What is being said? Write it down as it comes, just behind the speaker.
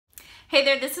Hey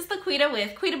there, this is LaQuita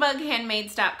with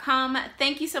QuitaBugHandmaids.com.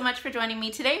 Thank you so much for joining me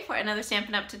today for another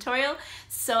Stampin' Up! Tutorial.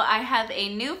 So I have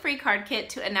a new free card kit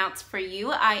to announce for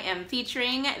you. I am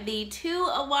featuring the To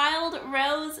a Wild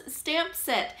Rose stamp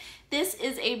set. This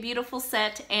is a beautiful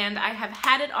set and I have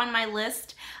had it on my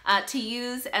list to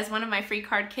use as one of my free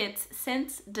card kits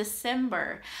since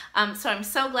December. So I'm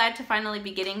so glad to finally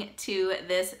be getting to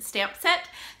this stamp set.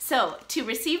 So to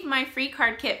receive my free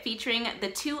card kit featuring the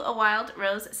To a Wild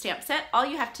Rose stamp set, all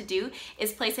you have to do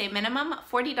is place a minimum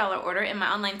 $40 order in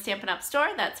my online Stampin' Up! Store.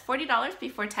 That's $40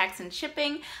 before tax and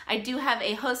shipping. I do have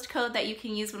a host code that you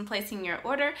can use when placing your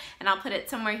order, and I'll put it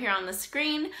somewhere here on the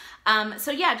screen.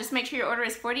 So yeah, just make sure your order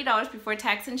is $40 before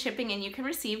tax and shipping and you can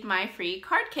receive my free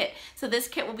card kit. So this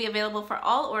kit will be available for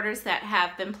all orders that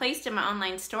have been placed in my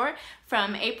online store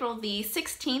from April the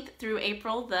 16th through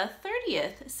April the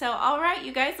 30th. So all right,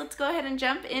 you guys, let's go ahead and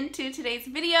jump into today's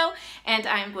video, and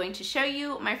I'm going to show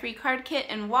you my free card kit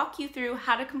and walk you through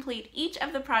how to complete each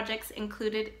of the projects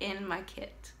included in my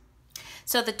kit.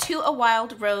 So the To a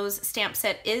Wild Rose stamp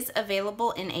set is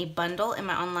available in a bundle in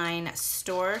my online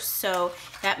store. So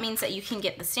that means that you can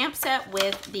get the stamp set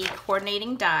with the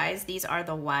coordinating dies. These are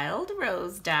the Wild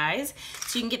Rose dies.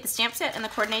 So you can get the stamp set and the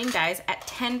coordinating dies at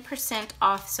 10%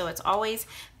 off. So it's always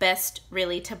best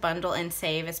really to bundle and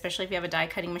save, especially if you have a die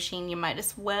cutting machine. You might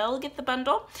as well get the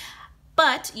bundle.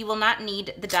 But you will not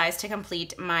need the dies to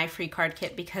complete my free card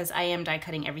kit because I am die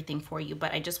cutting everything for you.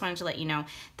 But I just wanted to let you know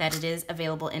that it is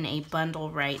available in a bundle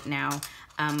right now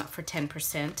for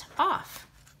 10% off.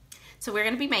 So we're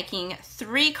going to be making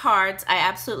 3 cards. I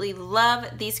absolutely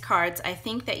love these cards. I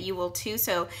think that you will too.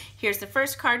 So here's the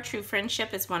first card. True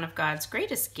friendship is one of God's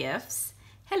greatest gifts.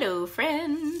 Hello,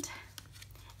 friend.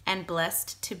 And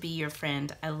blessed to be your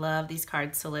friend. I love these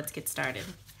cards, so let's get started.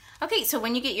 Okay, so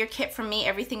when you get your kit from me,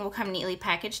 everything will come neatly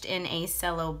packaged in a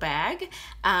cello bag,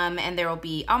 and there will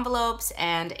be envelopes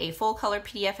and a full color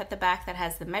PDF at the back that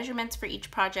has the measurements for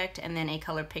each project and then a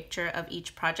color picture of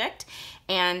each project.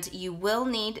 And you will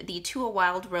need the To a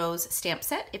Wild Rose stamp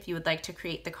set if you would like to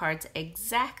create the cards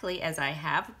exactly as I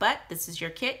have, but this is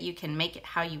your kit. You can make it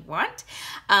how you want.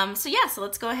 So yeah, so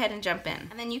let's go ahead and jump in.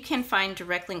 And then you can find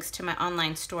direct links to my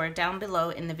online store down below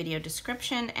in the video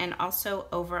description and also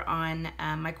over on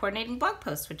my coordinating blog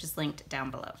post, which is linked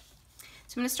down below.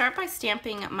 So I'm going to start by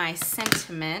stamping my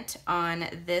sentiment on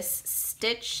this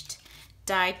stitched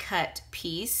die cut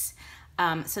piece.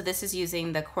 So this is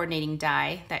using the coordinating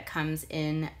die that comes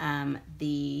in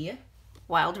the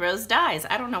Wild Rose dies.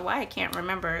 I don't know why I can't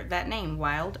remember that name,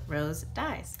 Wild Rose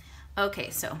dies. Okay,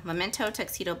 so Memento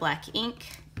Tuxedo Black ink.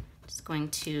 Just going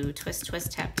to twist,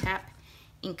 twist, tap, tap,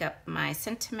 ink up my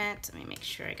sentiment. Let me make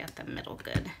sure I got the middle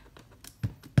good.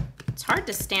 It's hard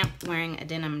to stamp wearing a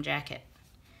denim jacket.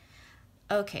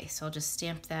 Okay, so I'll just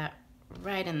stamp that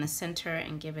right in the center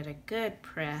and give it a good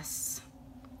press.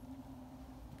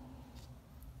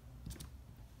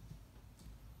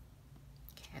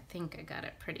 Okay, I think I got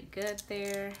it pretty good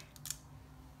there.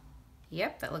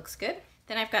 Yep, that looks good.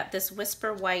 Then I've got this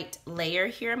Whisper White layer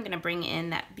here. I'm gonna bring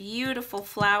in that beautiful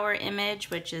flower image,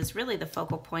 which is really the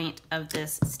focal point of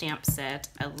this stamp set.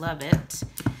 I love it.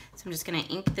 So I'm just gonna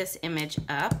ink this image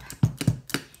up,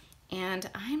 and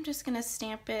I'm just gonna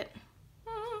stamp it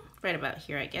right about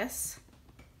here, I guess.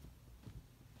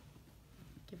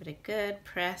 Give it a good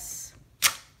press.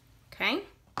 Okay.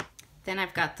 Then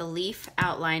I've got the leaf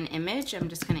outline image. I'm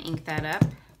just gonna ink that up,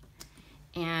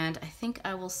 and I think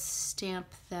I will stamp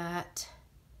that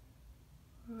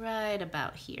right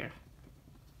about here.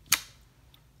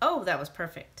 Oh, that was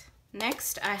perfect.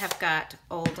 Next, I have got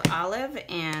Old Olive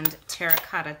and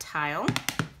Terracotta Tile.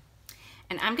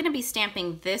 And I'm gonna be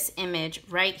stamping this image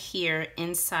right here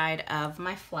inside of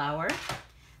my flower.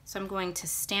 So I'm going to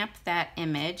stamp that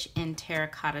image in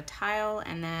Terracotta Tile,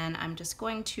 and then I'm just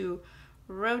going to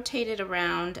rotate it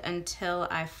around until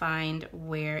I find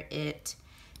where it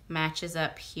matches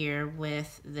up here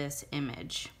with this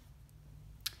image.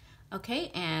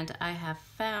 Okay, and I have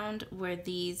found where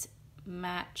these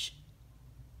match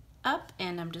up,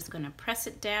 and I'm just going to press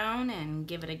it down and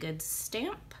give it a good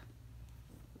stamp.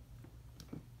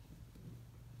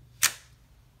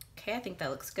 Okay, I think that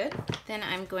looks good. Then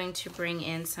I'm going to bring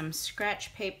in some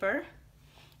scratch paper,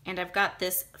 and I've got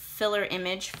this filler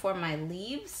image for my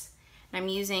leaves. I'm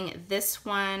using this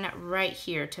one right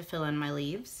here to fill in my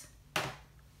leaves.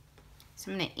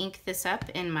 So I'm going to ink this up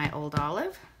in my Old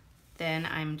Olive. Then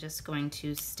I'm just going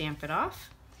to stamp it off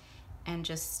and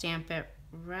just stamp it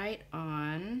right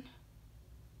on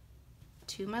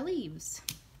to my leaves,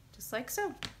 just like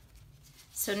so.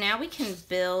 So now we can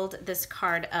build this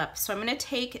card up. So I'm gonna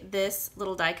take this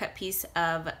little die cut piece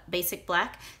of basic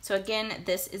black. So again,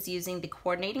 this is using the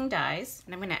coordinating dies.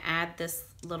 And I'm gonna add this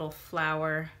little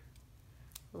flower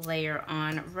layer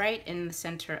on right in the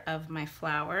center of my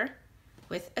flower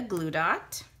with a glue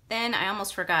dot. Then I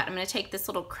almost forgot, I'm gonna take this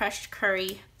little crushed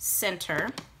curry center.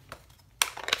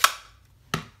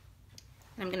 And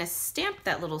I'm gonna stamp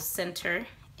that little center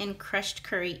in crushed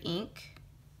curry ink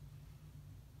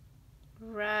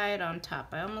right on top.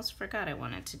 I almost forgot I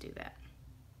wanted to do that.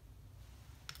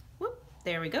 Whoop,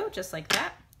 there we go, just like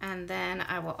that. And then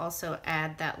I will also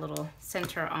add that little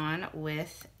center on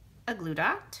with a glue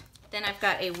dot. Then I've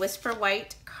got a Whisper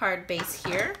White card base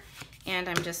here, and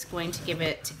I'm just going to give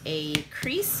it a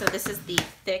crease. So this is the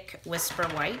thick Whisper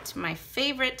White, my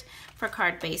favorite for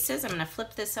card bases. I'm gonna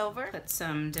flip this over, put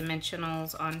some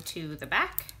dimensionals onto the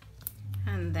back.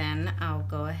 And then I'll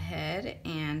go ahead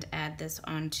and add this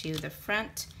onto the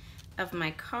front of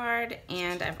my card,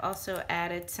 and I've also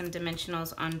added some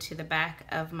dimensionals onto the back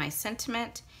of my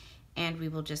sentiment, and we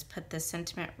will just put the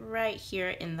sentiment right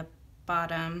here in the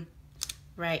bottom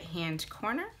right hand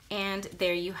corner. And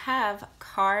there you have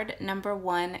card number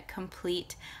 1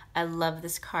 complete. I love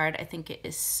this card. I think it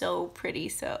is so pretty,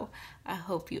 so I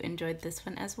hope you enjoyed this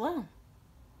one as well.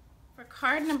 For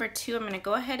card number 2, I'm going to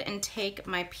go ahead and take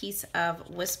my piece of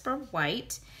Whisper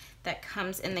White that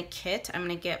comes in the kit. I'm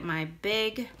going to get my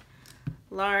big,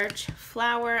 large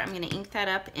flower. I'm going to ink that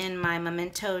up in my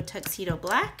Memento Tuxedo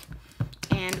Black.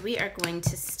 And we are going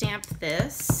to stamp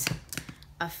this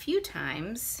a few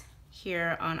times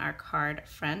here on our card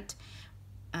front,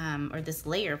 or this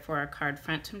layer for our card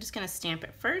front. So I'm just going to stamp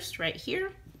it first right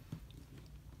here.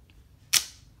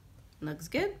 Looks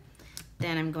good.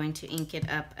 Then I'm going to ink it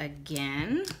up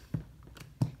again,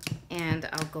 and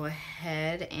I'll go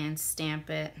ahead and stamp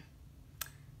it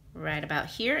right about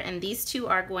here. And these two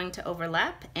are going to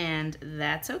overlap, and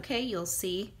that's okay. You'll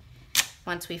see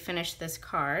once we finish this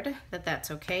card that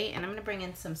that's okay. And I'm gonna bring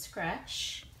in some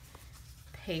scratch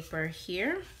paper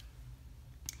here,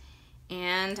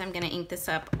 and I'm gonna ink this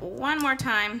up one more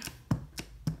time.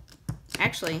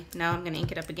 Actually, no, I'm gonna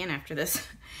ink it up again after this.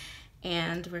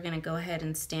 And we're gonna go ahead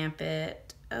and stamp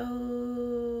it,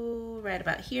 right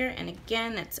about here. And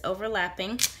again, it's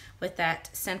overlapping with that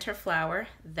center flower.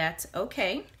 That's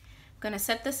okay. I'm gonna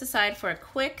set this aside for a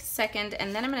quick second,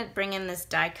 and then I'm gonna bring in this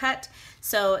die cut.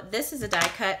 So this is a die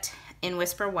cut in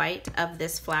Whisper White of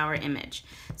this flower image.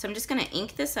 So I'm just gonna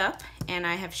ink this up, and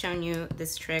I have shown you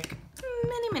this trick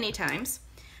many times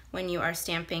when you are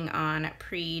stamping on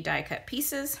pre-die cut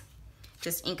pieces.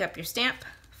 Just ink up your stamp,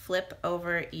 flip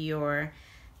over your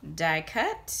die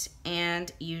cut,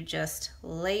 and you just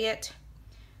lay it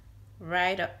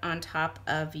right up on top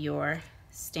of your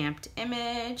stamped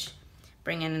image.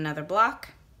 Bring in another block,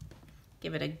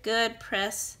 give it a good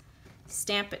press,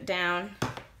 stamp it down.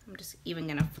 I'm just even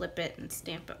gonna flip it and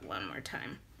stamp it one more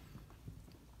time.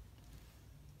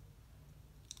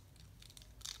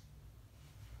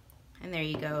 And there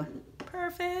you go,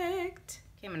 perfect.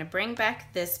 Okay, I'm gonna bring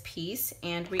back this piece,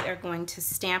 and we are going to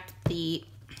stamp the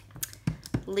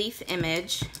leaf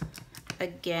image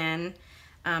again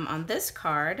on this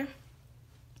card.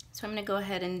 So I'm gonna go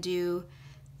ahead and do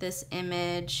this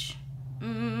image.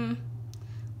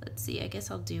 Let's see, I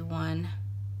guess I'll do one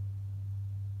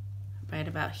right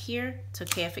about here. It's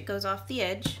okay if it goes off the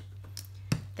edge.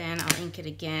 Then I'll ink it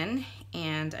again,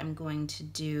 and I'm going to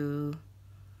do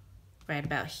right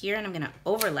about here, and I'm gonna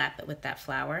overlap it with that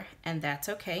flower, and that's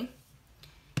okay.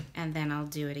 And then I'll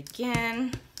do it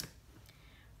again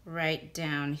right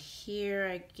down here,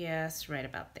 I guess, right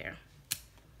about there.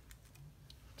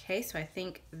 Okay, so I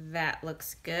think that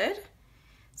looks good.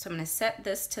 So I'm gonna set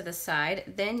this to the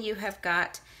side. Then you have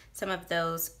got some of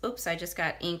those, oops, I just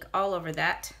got ink all over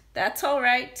that. That's all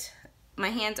right. My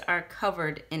hands are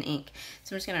covered in ink.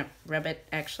 So I'm just gonna rub it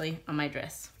actually on my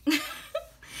dress.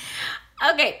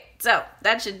 Okay, so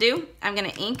that should do. I'm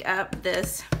gonna ink up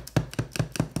this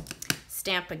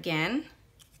stamp again.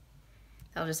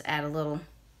 I'll just add a little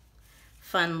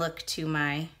fun look to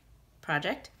my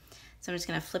project. So I'm just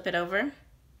gonna flip it over,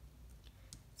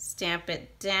 stamp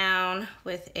it down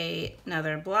with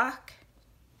another block,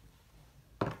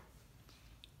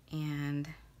 and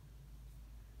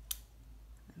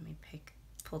let me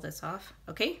pull this off.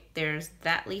 Okay, there's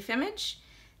that leaf image.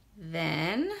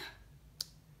 Then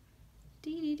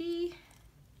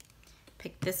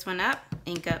pick this one up,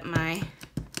 ink up my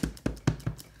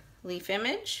leaf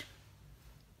image,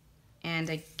 and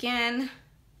again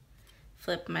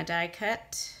flip my die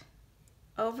cut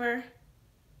over,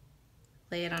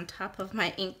 lay it on top of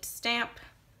my inked stamp,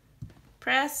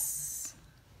 press,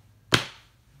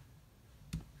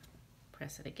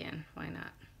 press it again, why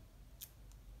not?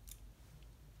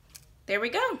 There we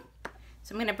go.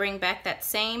 So I'm gonna bring back that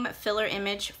same filler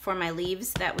image for my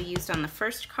leaves that we used on the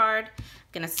first card. I'm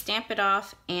gonna stamp it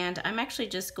off, and I'm actually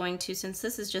just going to, since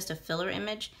this is just a filler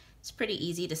image, it's pretty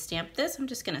easy to stamp this. I'm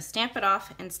just gonna stamp it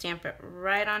off and stamp it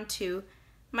right onto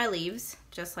my leaves,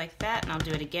 just like that. And I'll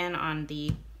do it again on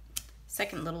the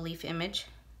second little leaf image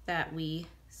that we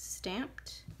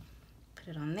stamped. Put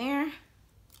it on there.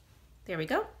 There we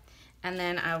go. And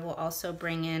then I will also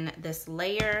bring in this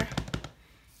layer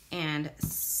and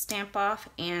stamp off,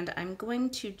 and I'm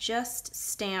going to just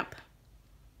stamp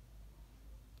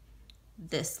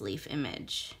this leaf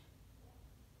image.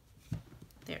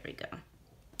 There we go.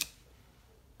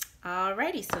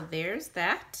 Alrighty, so there's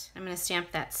that. I'm gonna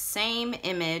stamp that same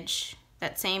image,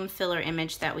 that same filler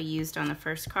image that we used on the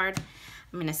first card.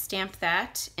 I'm gonna stamp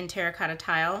that in terracotta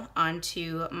tile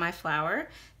onto my flower.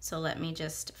 So let me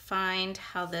just find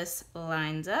how this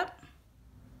lines up.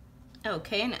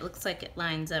 Okay, and it looks like it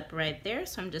lines up right there,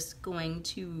 so I'm just going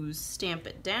to stamp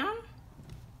it down.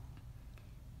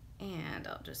 And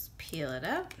I'll just peel it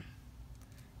up.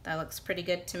 That looks pretty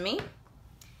good to me.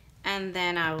 And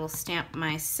then I will stamp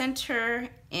my center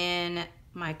in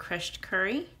my crushed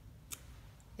curry.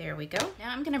 There we go.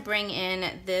 Now I'm gonna bring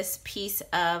in this piece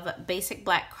of basic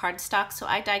black cardstock. So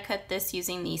I die cut this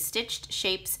using the Stitched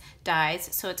Shapes dies.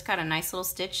 So it's got a nice little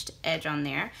stitched edge on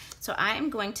there. So I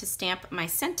am going to stamp my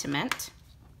sentiment.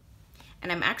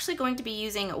 And I'm actually going to be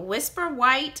using Whisper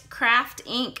White Craft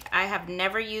ink. I have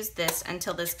never used this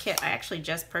until this kit. I actually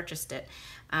just purchased it.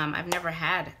 I've never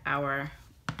had our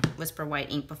Whisper White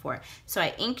ink before. So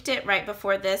I inked it right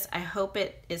before this. I hope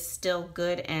it is still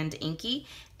good and inky.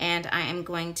 And I am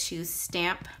going to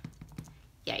stamp,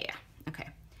 okay.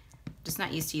 Just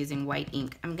not used to using white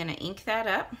ink. I'm gonna ink that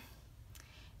up,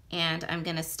 and I'm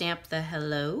gonna stamp the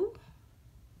hello.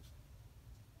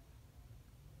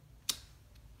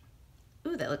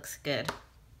 Ooh, that looks good.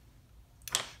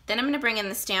 Then I'm gonna bring in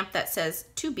the stamp that says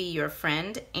to be your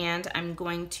friend, and I'm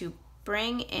going to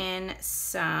bring in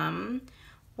some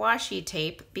washi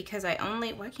tape because I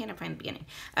only, why can't I find the beginning?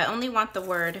 I only want the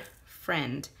word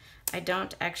friend. I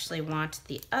don't actually want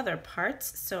the other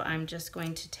parts, so I'm just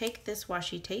going to take this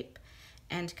washi tape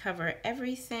and cover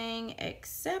everything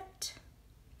except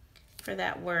for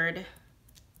that word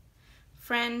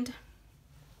friend.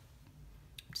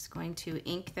 I'm just going to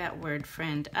ink that word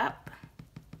friend up,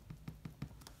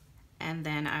 and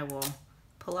then I will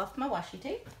pull off my washi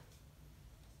tape.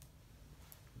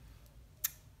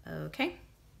 Okay.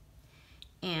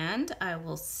 And I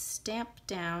will stamp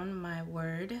down my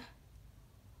word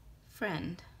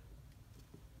friend.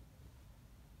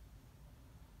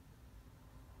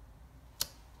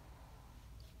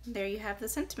 There you have the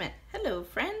sentiment. Hello,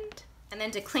 friend. And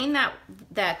then to clean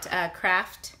that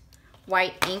craft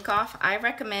white ink off, I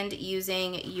recommend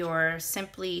using your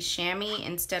Simply Chamois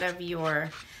instead of your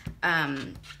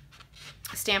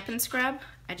Stampin' Scrub.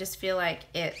 I just feel like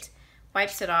it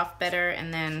wipes it off better,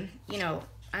 and then, you know,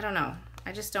 I don't know.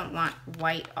 I just don't want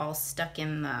white all stuck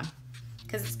in the,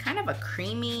 because it's kind of a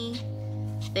creamy,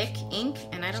 thick ink,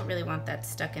 and I don't really want that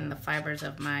stuck in the fibers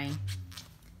of my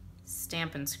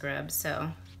Stampin' Scrub. So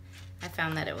I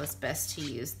found that it was best to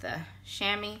use the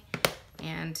chamois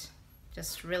and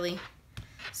just really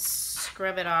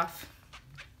scrub it off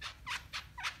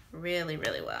really,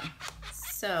 really well.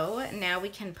 So now we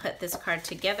can put this card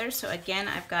together. So again,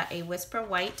 I've got a Whisper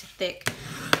White thick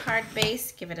card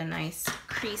base. Give it a nice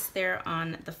crease there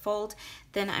on the fold.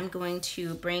 Then I'm going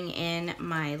to bring in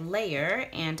my layer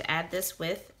and add this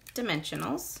with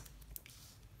dimensionals.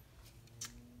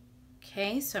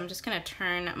 Okay, so I'm just gonna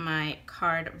turn my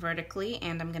card vertically,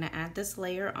 and I'm gonna add this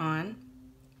layer on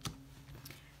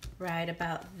right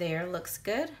about there. Looks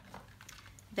good.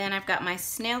 Then I've got my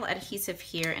snail adhesive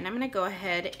here, and I'm gonna go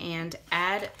ahead and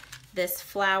add this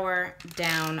flower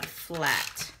down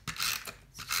flat.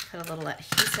 So just put a little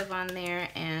adhesive on there,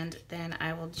 and then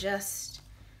I will just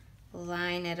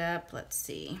line it up, let's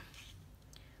see,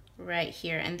 right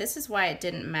here. And this is why it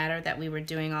didn't matter that we were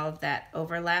doing all of that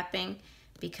overlapping,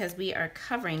 because we are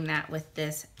covering that with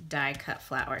this die cut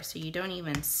flower. So you don't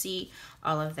even see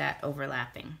all of that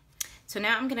overlapping. So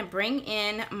now I'm gonna bring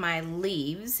in my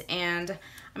leaves, and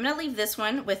I'm gonna leave this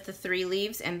one with the 3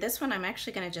 leaves, and this one I'm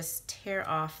actually gonna just tear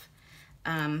off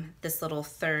this little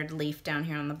third leaf down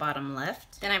here on the bottom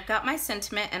left. Then I've got my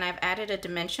sentiment, and I've added a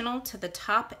dimensional to the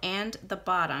top and the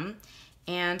bottom,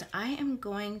 and I am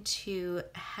going to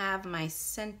have my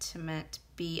sentiment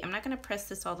be, I'm not gonna press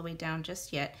this all the way down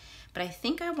just yet, but I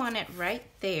think I want it right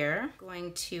there. I'm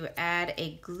going to add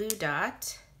a glue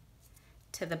dot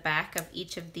to the back of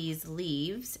each of these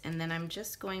leaves, and then I'm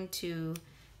just going to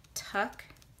tuck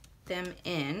them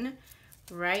in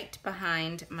right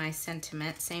behind my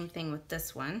sentiment. Same thing with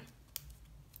this one.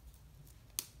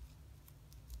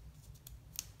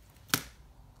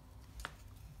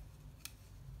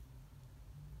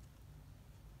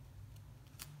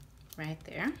 Right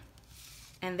there.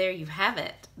 And there you have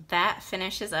it. That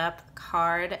finishes up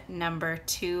card number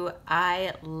 2.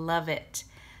 I love it.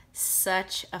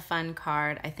 Such a fun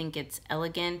card. I think it's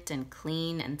elegant and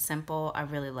clean and simple. I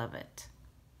really love it.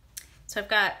 So I've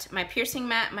got my piercing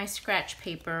mat, my scratch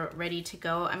paper ready to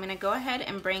go. I'm gonna go ahead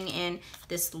and bring in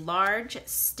this large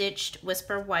stitched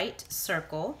Whisper White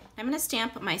circle. I'm gonna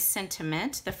stamp my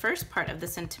sentiment. The first part of the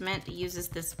sentiment uses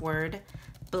this word,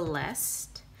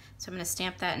 blessed. So I'm gonna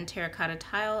stamp that in terracotta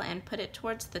tile and put it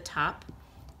towards the top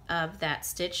of that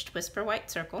stitched Whisper White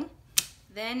circle.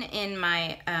 Then in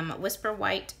my Whisper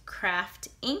White craft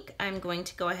ink, I'm going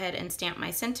to go ahead and stamp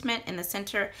my sentiment in the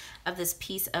center of this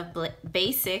piece of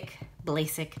basic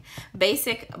black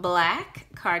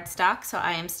cardstock. So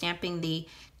I am stamping the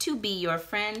 "To Be Your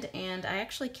Friend," and I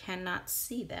actually cannot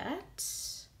see that.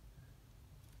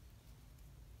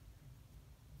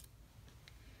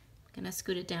 I'm gonna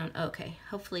scoot it down. Okay,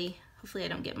 hopefully I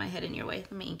don't get my head in your way.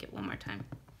 Let me ink it one more time.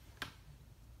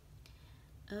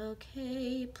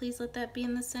 Okay, please let that be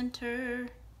in the center.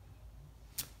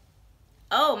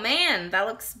 Oh man, that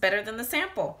looks better than the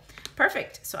sample.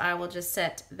 Perfect, so I will just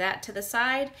set that to the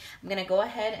side. I'm gonna go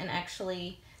ahead and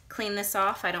actually clean this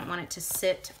off. I don't want it to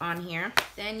sit on here.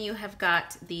 Then you have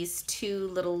got these 2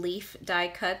 little leaf die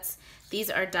cuts. These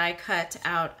are die cut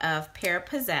out of Pear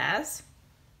Pizzazz.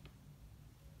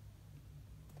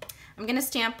 I'm gonna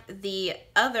stamp the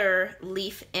other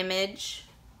leaf image,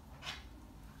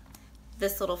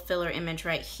 this little filler image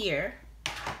right here,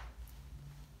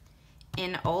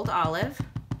 in Old Olive.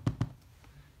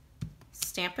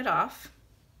 Stamp it off,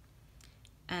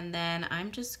 and then I'm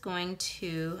just going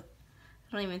to,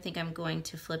 I don't even think I'm going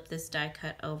to flip this die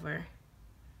cut over.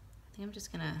 I think I'm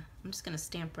just gonna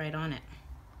stamp right on it.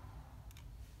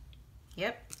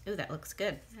 Yep, ooh, that looks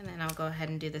good. And then I'll go ahead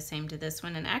and do the same to this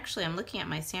one. And actually I'm looking at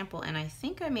my sample and I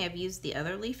think I may have used the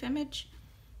other leaf image,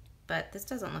 but this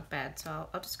doesn't look bad, so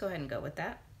I'll just go ahead and go with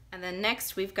that. And then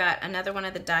next we've got another one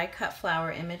of the die cut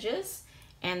flower images,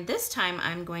 and this time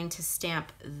I'm going to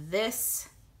stamp this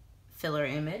filler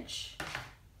image,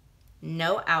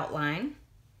 no outline,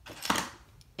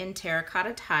 in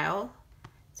terracotta tile.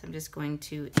 So I'm just going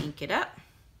to ink it up,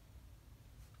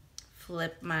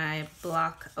 flip my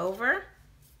block over,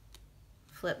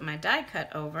 flip my die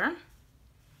cut over,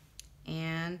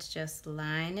 and just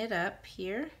line it up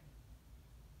here.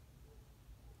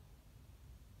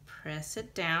 Press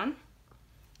it down,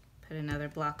 put another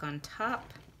block on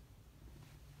top,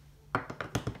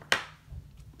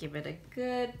 give it a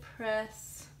good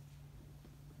press,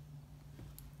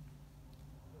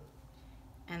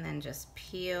 and then just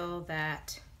peel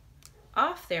that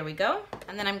off. There we go.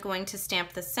 And then I'm going to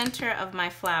stamp the center of my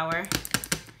flower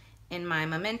in my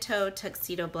Memento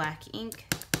Tuxedo Black ink.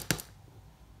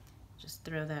 Just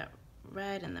throw that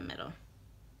right in the middle.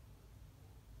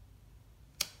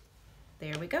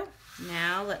 There we go.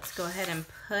 Now let's go ahead and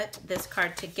put this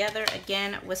card together.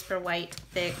 Again, Whisper White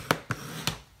thick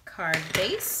card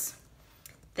base.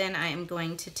 Then I am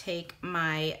going to take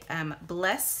my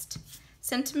blessed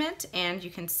sentiment, and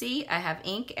you can see I have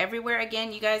ink everywhere.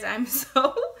 Again, you guys, I'm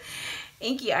so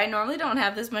inky. I normally don't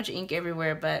have this much ink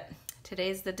everywhere, but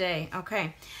today's the day.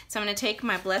 Okay, so I'm gonna take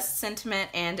my blessed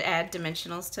sentiment and add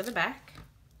dimensionals to the back.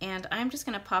 And I'm just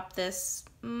gonna pop this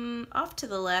off to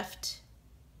the left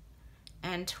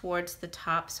and towards the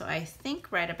top, so I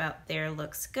think right about there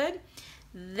looks good.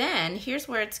 Then here's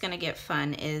where it's gonna get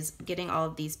fun, is getting all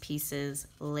of these pieces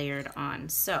layered on.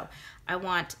 So I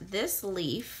want this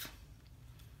leaf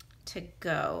to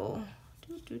go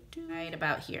right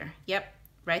about here. Yep,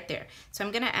 right there. So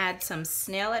I'm gonna add some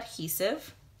snail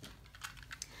adhesive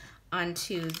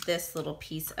onto this little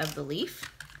piece of the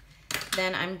leaf.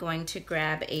 Then I'm going to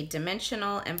grab a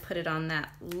dimensional and put it on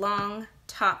that long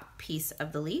top piece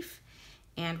of the leaf.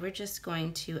 And we're just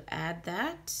going to add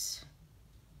that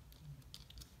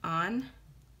on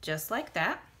just like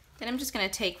that. Then I'm just gonna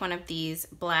take one of these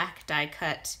black die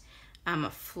cut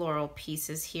floral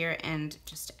pieces here and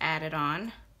just add it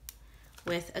on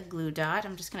with a glue dot.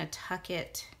 I'm just gonna tuck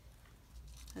it,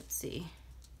 let's see,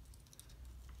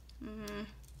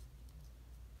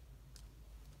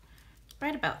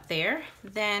 right about there.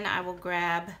 Then I will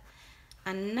grab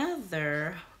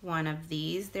another one of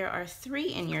these. There are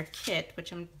 3 in your kit,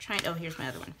 which I'm trying, oh, here's my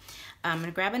other one. I'm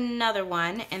gonna grab another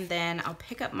one and then I'll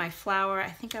pick up my flower. I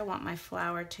think I want my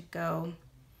flower to go,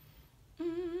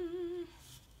 I'm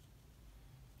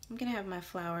gonna have my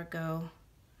flower go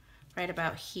right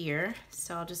about here.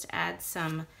 So I'll just add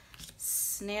some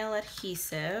snail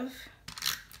adhesive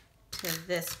to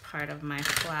this part of my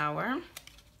flower.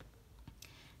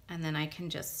 And then I can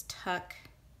just tuck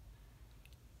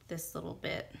this little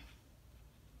bit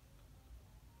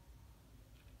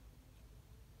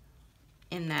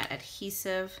in that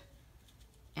adhesive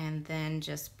and then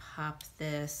just pop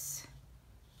this,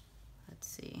 let's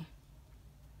see,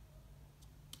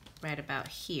 right about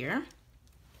here.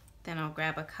 Then I'll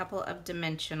grab a couple of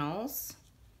dimensionals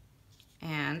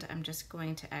and I'm just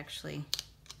going to actually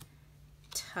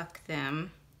tuck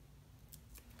them,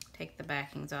 take the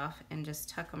backings off and just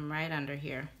tuck them right under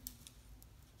here.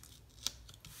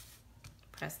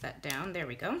 Press that down, there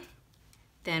we go.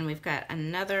 Then we've got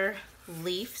another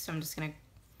leaf, so I'm just gonna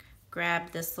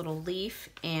grab this little leaf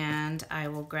and I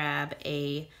will grab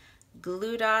a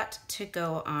glue dot to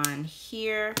go on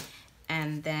here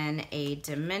and then a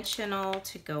dimensional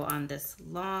to go on this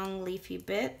long leafy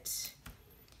bit.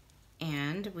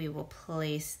 And we will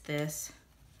place this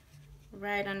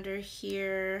right under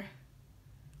here.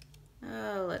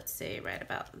 Oh, let's say right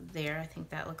about there. I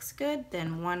think that looks good.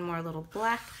 Then one more little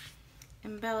black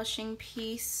embellishing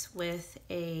piece with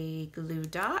a glue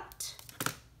dot.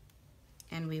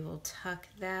 And we will tuck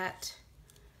that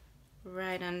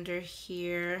right under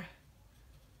here.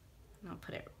 And I'll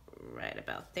put it right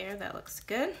about there. That looks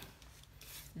good.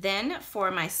 Then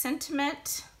for my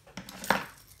sentiment,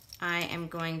 I am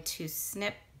going to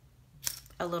snip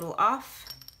a little off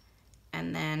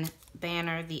and then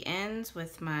banner the ends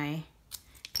with my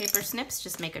paper snips.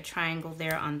 Just make a triangle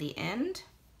there on the end.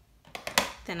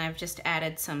 Then I've just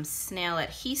added some snail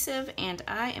adhesive and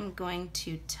I am going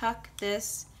to tuck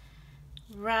this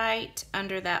right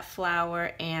under that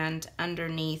flower and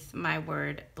underneath my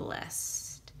word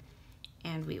blessed.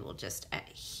 And we will just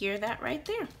adhere that right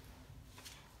there.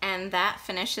 And that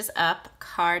finishes up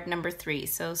card number 3.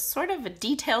 So sort of a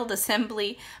detailed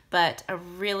assembly, but a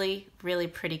really, really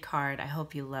pretty card. I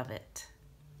hope you love it.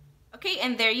 Okay,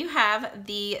 and there you have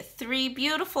the 3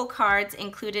 beautiful cards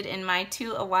included in my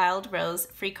To a Wild Rose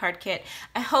free card kit.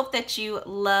 I hope that you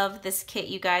love this kit,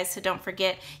 you guys, so don't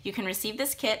forget you can receive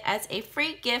this kit as a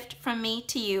free gift from me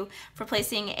to you for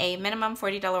placing a minimum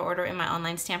 $40 order in my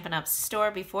online Stampin' Up!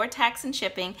 Store before tax and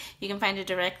shipping. You can find a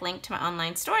direct link to my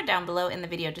online store down below in the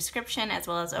video description, as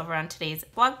well as over on today's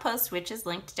blog post, which is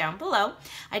linked down below.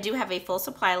 I do have a full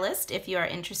supply list if you are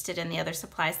interested in the other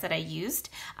supplies that I used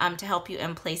to help you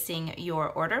in placing your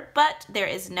order, but there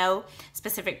is no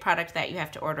specific product that you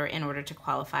have to order in order to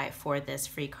qualify for this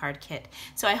free card kit.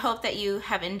 So I hope that you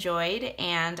have enjoyed,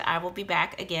 and I will be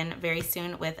back again very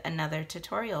soon with another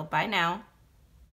tutorial. Bye now.